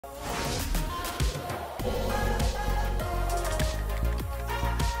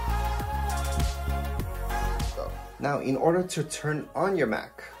Now, in order to turn on your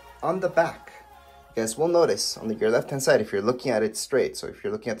Mac, on the back, you guys will notice on your left-hand side, if you're looking at it straight, so if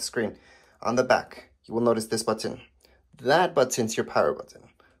you're looking at the screen, on the back, you will notice this button. That button's your power button.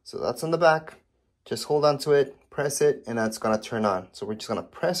 So that's on the back. Just hold on to it, press it, and that's gonna turn on. So we're just gonna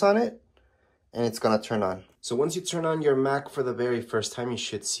press on it, and it's gonna turn on. So once you turn on your Mac for the very first time, you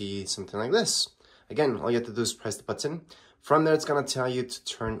should see something like this. Again, all you have to do is press the button. From there, it's gonna tell you to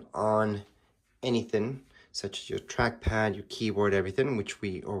turn on anything, such as your trackpad, your keyboard, everything, which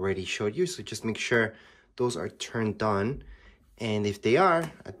we already showed you. So just make sure those are turned on. And if they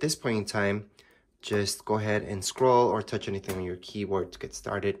are, at this point in time, just go ahead and scroll or touch anything on your keyboard to get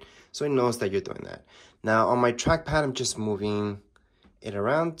started, so it knows that you're doing that. Now on my trackpad, I'm just moving it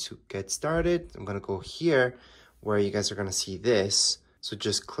around to get started. I'm gonna go here where you guys are gonna see this. So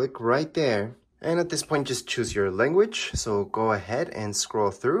just click right there. And at this point, just choose your language. So go ahead and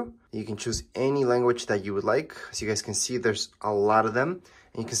scroll through. You can choose any language that you would like. As you guys can see, there's a lot of them.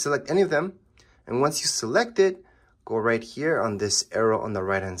 And you can select any of them. And once you select it, go right here on this arrow on the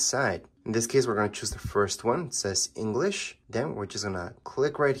right-hand side. In this case, we're going to choose the first one. It says English. Then we're just going to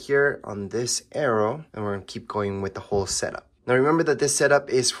click right here on this arrow, and we're going to keep going with the whole setup. Now remember that this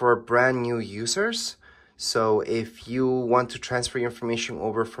setup is for brand new users. So if you want to transfer your information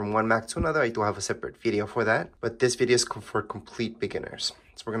over from one Mac to another, I do have a separate video for that. But this video is for complete beginners.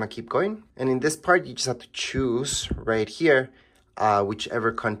 So we're going to keep going. And in this part, you just have to choose right here,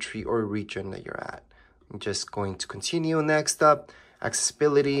 whichever country or region that you're at. I'm just going to continue. Next up,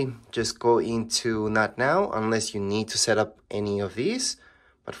 accessibility, just go into not now unless you need to set up any of these.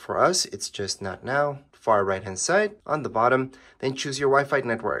 But for us, it's just not now. Far right hand side on the bottom, then choose your Wi-Fi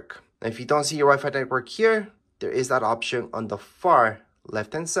network. Now, if you don't see your Wi-Fi network here, there is that option on the far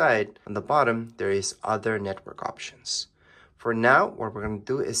left hand side. On the bottom, there is other network options. For now, what we're going to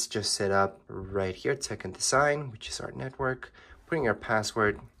do is just set up right here, tech and design, which is our network. Put in your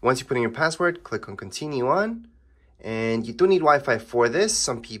password. Once you put in your password, click on continue on. And you do need Wi-Fi for this.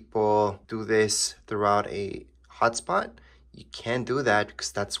 Some people do this throughout a hotspot. You can do that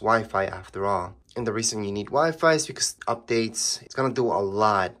because that's Wi-Fi after all. And the reason you need Wi-Fi is because updates, it's gonna do a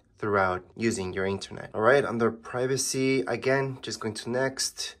lot throughout using your internet. All right, under privacy, again, just going to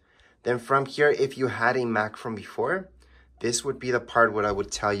next. Then from here, if you had a Mac from before, this would be the part where I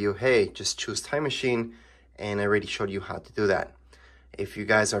would tell you, hey, just choose Time Machine. And I already showed you how to do that. If you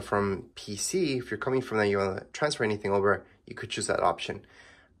guys are from PC, if you're coming from that, you want to transfer anything over, you could choose that option.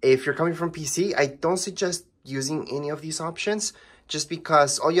 If you're coming from PC, I don't suggest using any of these options, just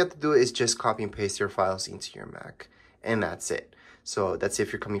because all you have to do is just copy and paste your files into your Mac, and that's it. So that's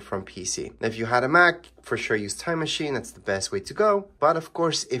if you're coming from PC. Now, if you had a Mac, for sure use Time Machine. That's the best way to go. But of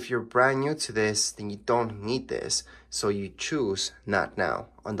course, if you're brand new to this, then you don't need this. So you choose Not Now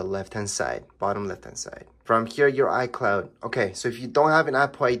on the left-hand side, bottom left-hand side. From here, your iCloud. Okay, so if you don't have an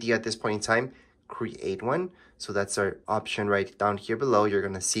Apple ID at this point in time, create one. So that's our option right down here below. You're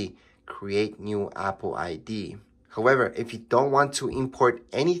gonna see create new Apple ID. However, if you don't want to import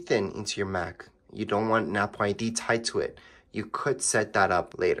anything into your Mac, you don't want an Apple ID tied to it, you could set that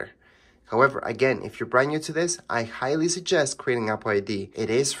up later. However, again, if you're brand new to this, I highly suggest creating Apple ID. It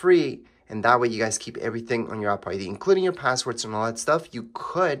is free, and that way you guys keep everything on your Apple ID, including your passwords and all that stuff. You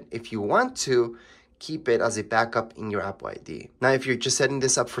could, if you want to, keep it as a backup in your Apple ID. Now, if you're just setting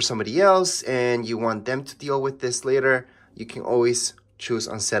this up for somebody else and you want them to deal with this later, you can always choose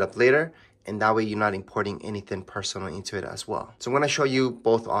on setup later, and that way you're not importing anything personal into it as well. So I'm gonna show you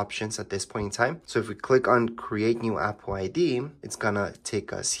both options at this point in time. So if we click on create new Apple ID, it's gonna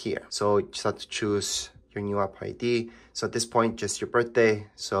take us here. So you just have to choose your new Apple ID. So at this point, just your birthday.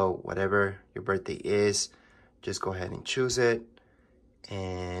 So whatever your birthday is, just go ahead and choose it.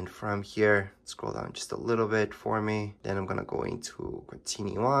 And from here, scroll down just a little bit for me. Then I'm gonna go into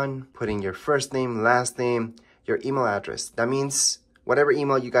continue on, put in your first name, last name, your email address. That means whatever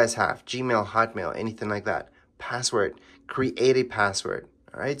email you guys have, Gmail, Hotmail, anything like that. Password, create a password.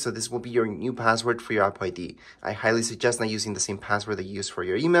 All right, so this will be your new password for your Apple ID. I highly suggest not using the same password that you use for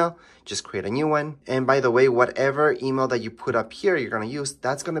your email. Just create a new one. And by the way, whatever email that you put up here, you're gonna use,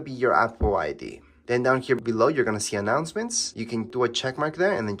 that's gonna be your Apple ID. Then down here below, you're gonna see announcements. You can do a check mark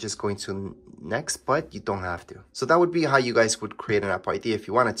there and then just go into next, but you don't have to. So that would be how you guys would create an Apple ID if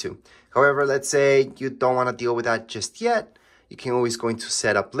you wanted to. However, let's say you don't wanna deal with that just yet. You can always go into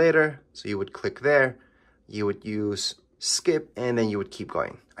setup later. So you would click there, you would use skip, and then you would keep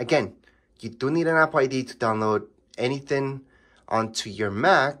going. Again, you do need an Apple ID to download anything onto your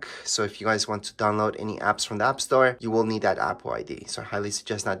Mac. So if you guys want to download any apps from the App Store, you will need that Apple ID. So I highly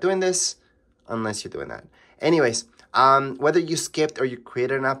suggest not doing this unless you're doing that. Anyways, whether you skipped or you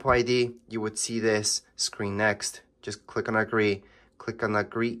created an Apple ID, you would see this screen next. just click on agree,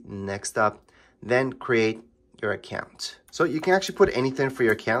 next up, then create your account. So you can actually put anything for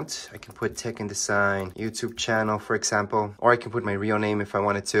your account. I can put tech and design, YouTube channel, for example, or I can put my real name if I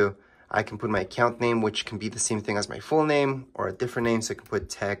wanted to. I can put my account name, which can be the same thing as my full name or a different name. So I can put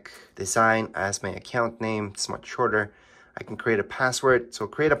tech design as my account name. It's much shorter. I can create a password. So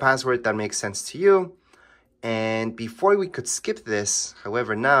create a password that makes sense to you. And before we could skip this,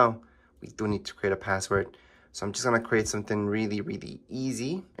 however, now we do need to create a password. So I'm just gonna create something really, really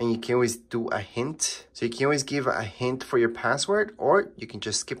easy. And you can always do a hint. So you can always give a hint for your password, or you can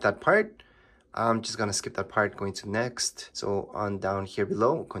just skip that part. I'm just gonna skip that part, going to next. So on down here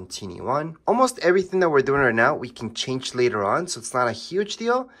below, continue on. Almost everything that we're doing right now, we can change later on. So it's not a huge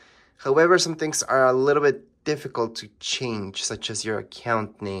deal. However, some things are a little bit difficult to change, such as your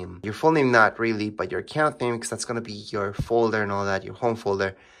account name. Your full name, not really, but your account name, because that's gonna be your folder and all that, your home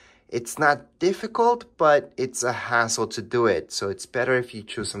folder. It's not difficult, but it's a hassle to do it. So it's better if you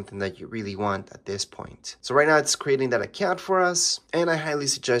choose something that you really want at this point. So right now it's creating that account for us. And I highly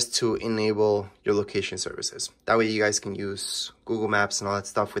suggest to enable your location services. That way you guys can use Google Maps and all that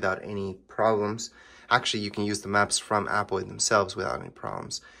stuff without any problems. Actually, you can use the maps from Apple themselves without any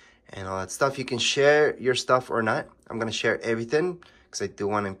problems and all that stuff. You can share your stuff or not. I'm gonna share everything because I do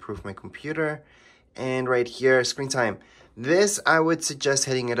want to improve my computer. And right here, screen time. This, I would suggest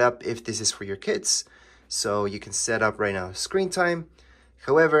heading it up if this is for your kids. So you can set up right now screen time.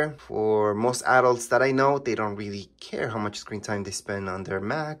 However, for most adults that I know, they don't really care how much screen time they spend on their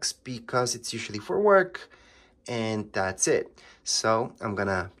Macs because it's usually for work and that's it. So I'm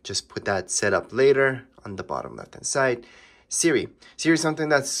gonna just put that set up later on the bottom left-hand side. Siri is something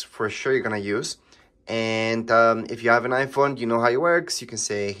that's for sure you're gonna use. And if you have an iPhone, you know how it works. You can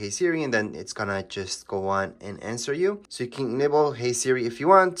say, hey Siri, and then it's gonna just go on and answer you. So you can enable hey Siri if you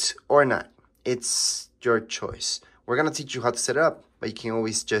want or not. It's your choice. We're gonna teach you how to set it up, but you can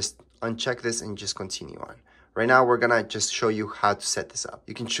always just uncheck this and just continue on. Right now, we're gonna just show you how to set this up.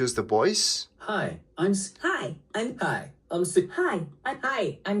 You can choose the voice. Hi, I'm Siri. Hi, I'm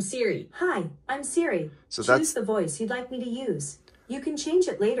Siri. Hi, I'm Siri. So Choose that's the voice you'd like me to use. You can change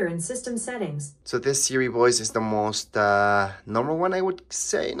it later in system settings. So this Siri voice is the most normal one, I would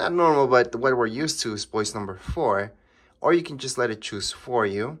say. Not normal, but what we're used to is voice number 4. Or you can just let it choose for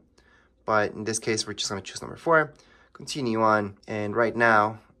you. But in this case, we're just gonna choose number 4. Continue on. And right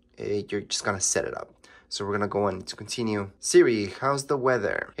now, you're just gonna set it up. So we're gonna go on to continue. Siri, how's the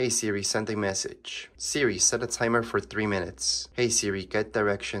weather? Hey Siri, send a message. Siri, set a timer for 3 minutes. Hey Siri, get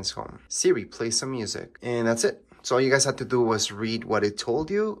directions home. Siri, play some music. And that's it. So all you guys had to do was read what it told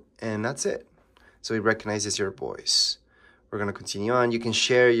you, and that's it. So it recognizes your voice. We're gonna continue on. You can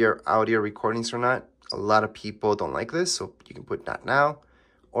share your audio recordings or not. A lot of people don't like this, so you can put not now,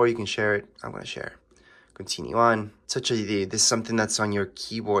 or you can share it. I'm gonna share. Continue on. Touch ID, this is something that's on your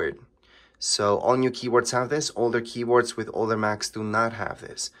keyboard. So all new keyboards have this. Older keyboards with older Macs do not have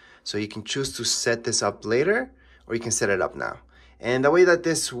this. So you can choose to set this up later, or you can set it up now. And the way that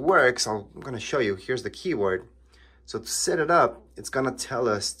this works, I'm gonna show you. Here's the keyboard. So to set it up, it's gonna tell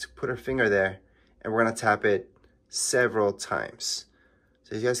us to put our finger there and we're gonna tap it several times.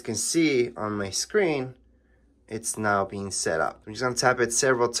 So as you guys can see on my screen, it's now being set up. I'm just gonna tap it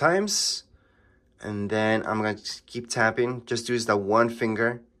several times and then I'm gonna keep tapping. Just use the one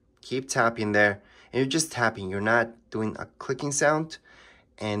finger, keep tapping there. And you're just tapping, you're not doing a clicking sound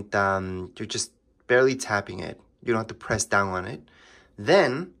and you're just barely tapping it. You don't have to press down on it.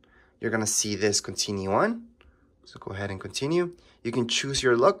 Then you're gonna see this continue on. So go ahead and continue. You can choose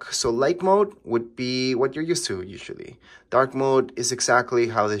your look. So light mode would be what you're used to usually. Dark mode is exactly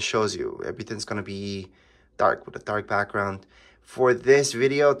how this shows you. Everything's gonna be dark with a dark background. For this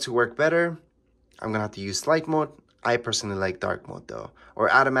video to work better, I'm gonna have to use light mode. I personally like dark mode though. Or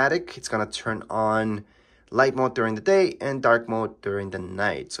automatic, it's gonna turn on light mode during the day and dark mode during the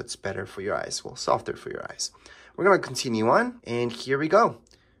night. So it's better for your eyes, well, softer for your eyes. We're gonna continue on and here we go.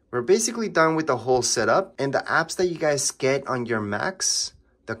 We're basically done with the whole setup, and the apps that you guys get on your Macs,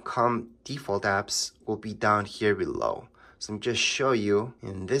 the default apps, will be down here below. So I'm just show you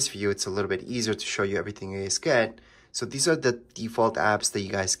in this view. It's a little bit easier to show you everything you guys get. So these are the default apps that you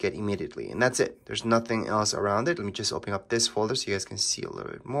guys get immediately, and that's it. There's nothing else around it. Let me just open up this folder so you guys can see a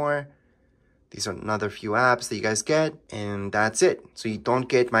little bit more. These are another few apps that you guys get, and that's it. So you don't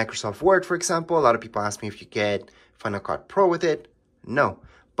get Microsoft Word, for example. A lot of people ask me if you get Final Cut Pro with it. No.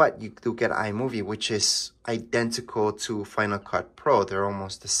 But you do get iMovie, which is identical to Final Cut Pro. They're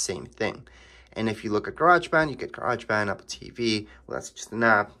almost the same thing. And if you look at GarageBand, you get GarageBand, Apple TV. Well, that's just an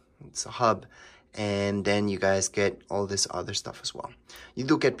app. It's a hub. And then you guys get all this other stuff as well. You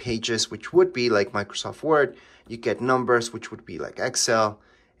do get pages, which would be like Microsoft Word. You get numbers, which would be like Excel.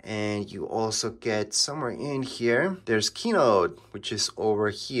 And you also get somewhere in here, there's Keynote, which is over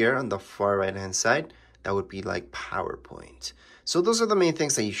here on the far right hand side. That would be like PowerPoint. So those are the main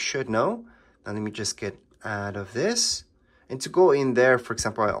things that you should know. Now let me just get out of this. And to go in there, for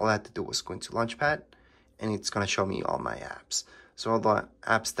example, all I had to do was go into Launchpad, and it's going to show me all my apps. So all the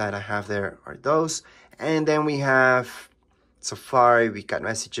apps that I have there are those. And then we have Safari, we got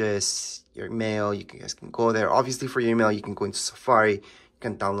messages, your email, you guys can go there. Obviously for your email, you can go into Safari, you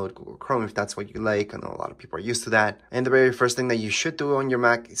can download Google Chrome if that's what you like. I know a lot of people are used to that. And the very first thing that you should do on your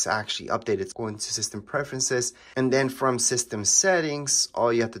Mac is actually update it. Go into System Preferences. And then from System Settings,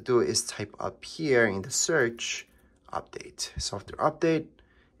 all you have to do is type up here in the search, Update, Software Update.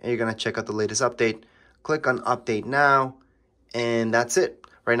 And you're going to check out the latest update. Click on Update Now. And that's it.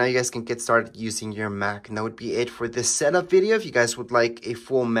 Right now, you guys can get started using your Mac. And that would be it for this setup video. If you guys would like a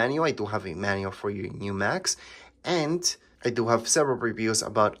full manual, I do have a manual for your new Macs. And I do have several reviews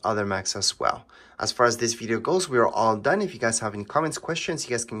about other Macs as well. As far as this video goes, we are all done. If you guys have any comments, questions,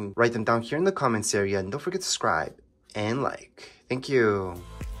 you guys can write them down here in the comments area. And don't forget to subscribe and like. Thank you.